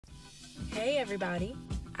Hey everybody!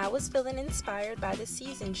 I was feeling inspired by the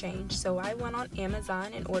season change, so I went on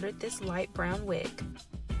Amazon and ordered this light brown wig.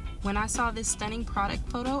 When I saw this stunning product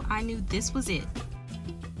photo, I knew this was it.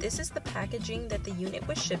 This is the packaging that the unit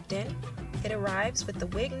was shipped in. It arrives with the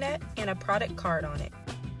wig net and a product card on it.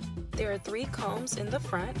 There are 3 combs in the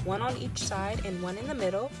front, 1 on each side and 1 in the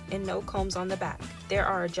middle, and no combs on the back. There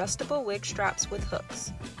are adjustable wig straps with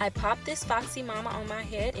hooks. I popped this foxy mama on my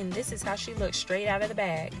head, and this is how she looks straight out of the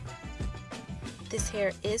bag. This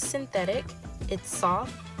hair is synthetic. It's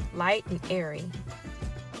soft, light, and airy.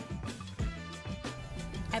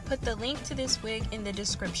 I put the link to this wig in the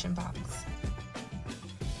description box.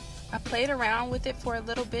 I played around with it for a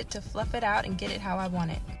little bit to fluff it out and get it how I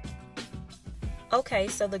want it. Okay,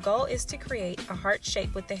 so the goal is to create a heart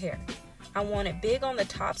shape with the hair. I want it big on the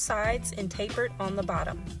top sides and tapered on the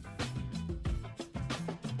bottom.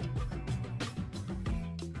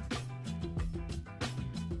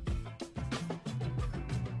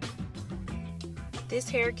 This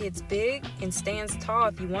hair gets big and stands tall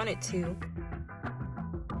if you want it to.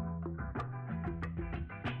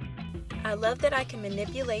 I love that I can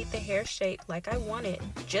manipulate the hair shape like I want it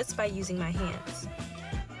just by using my hands.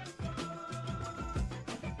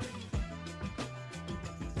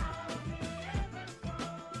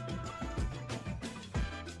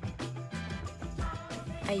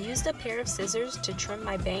 I used a pair of scissors to trim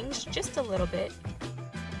my bangs just a little bit.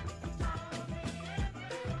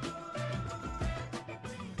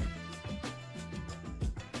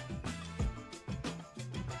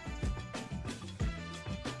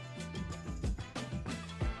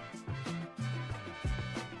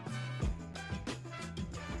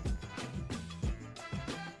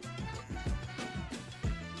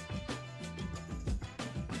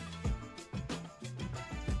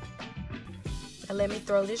 Now let me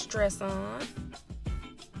throw this dress on.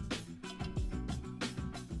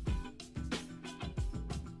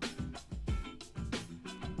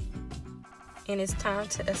 And it's time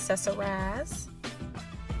to accessorize.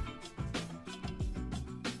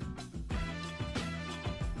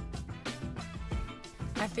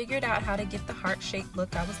 I figured out how to get the heart-shaped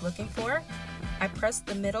look I was looking for. I pressed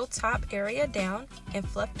the middle top area down and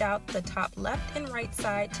fluffed out the top left and right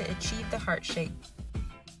side to achieve the heart shape.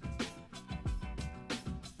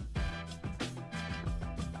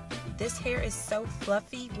 This hair is so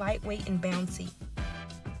fluffy, lightweight, and bouncy.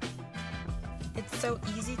 It's so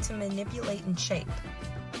easy to manipulate and shape.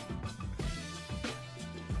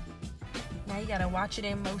 Now you gotta watch it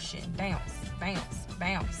in motion. Bounce, bounce,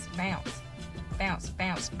 bounce, bounce, bounce,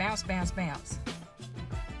 bounce, bounce, bounce, bounce.